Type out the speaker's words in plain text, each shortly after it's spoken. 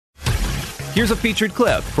Here's a featured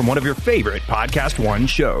clip from one of your favorite Podcast One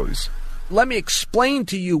shows. Let me explain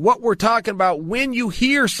to you what we're talking about when you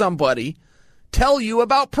hear somebody tell you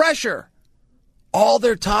about pressure. All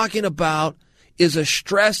they're talking about is a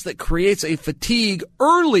stress that creates a fatigue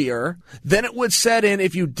earlier than it would set in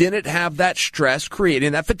if you didn't have that stress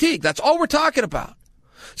creating that fatigue. That's all we're talking about.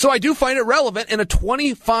 So I do find it relevant in a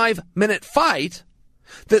 25-minute fight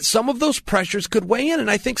that some of those pressures could weigh in,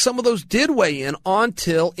 and I think some of those did weigh in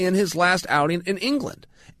until in his last outing in England.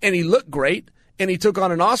 And he looked great, and he took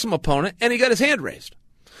on an awesome opponent, and he got his hand raised.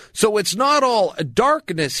 So it's not all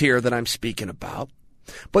darkness here that I'm speaking about,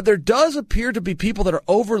 but there does appear to be people that are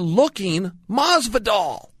overlooking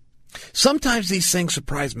Masvidal. Sometimes these things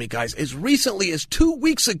surprise me, guys. As recently as 2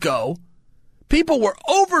 weeks ago, people were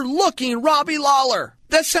overlooking Robbie Lawler.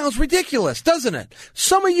 That sounds ridiculous, doesn't it?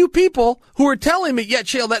 Some of you people who are telling me, yeah,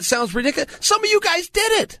 Chael, that sounds ridiculous. Some of you guys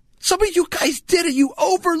did it. Some of you guys did it. You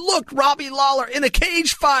overlooked Robbie Lawler in a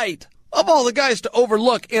cage fight. Of all the guys to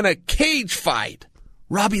overlook in a cage fight,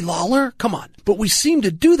 Robbie Lawler? Come on. But we seem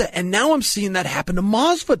to do that, and now I'm seeing that happen to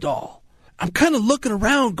Masvidal. I'm kind of looking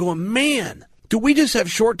around going, man, do we just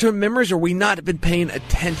have short-term memories or we not been paying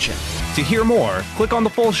attention? To hear more, click on the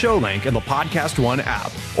full show link in the Podcast One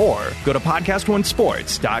app or go to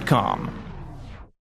podcastonesports.com.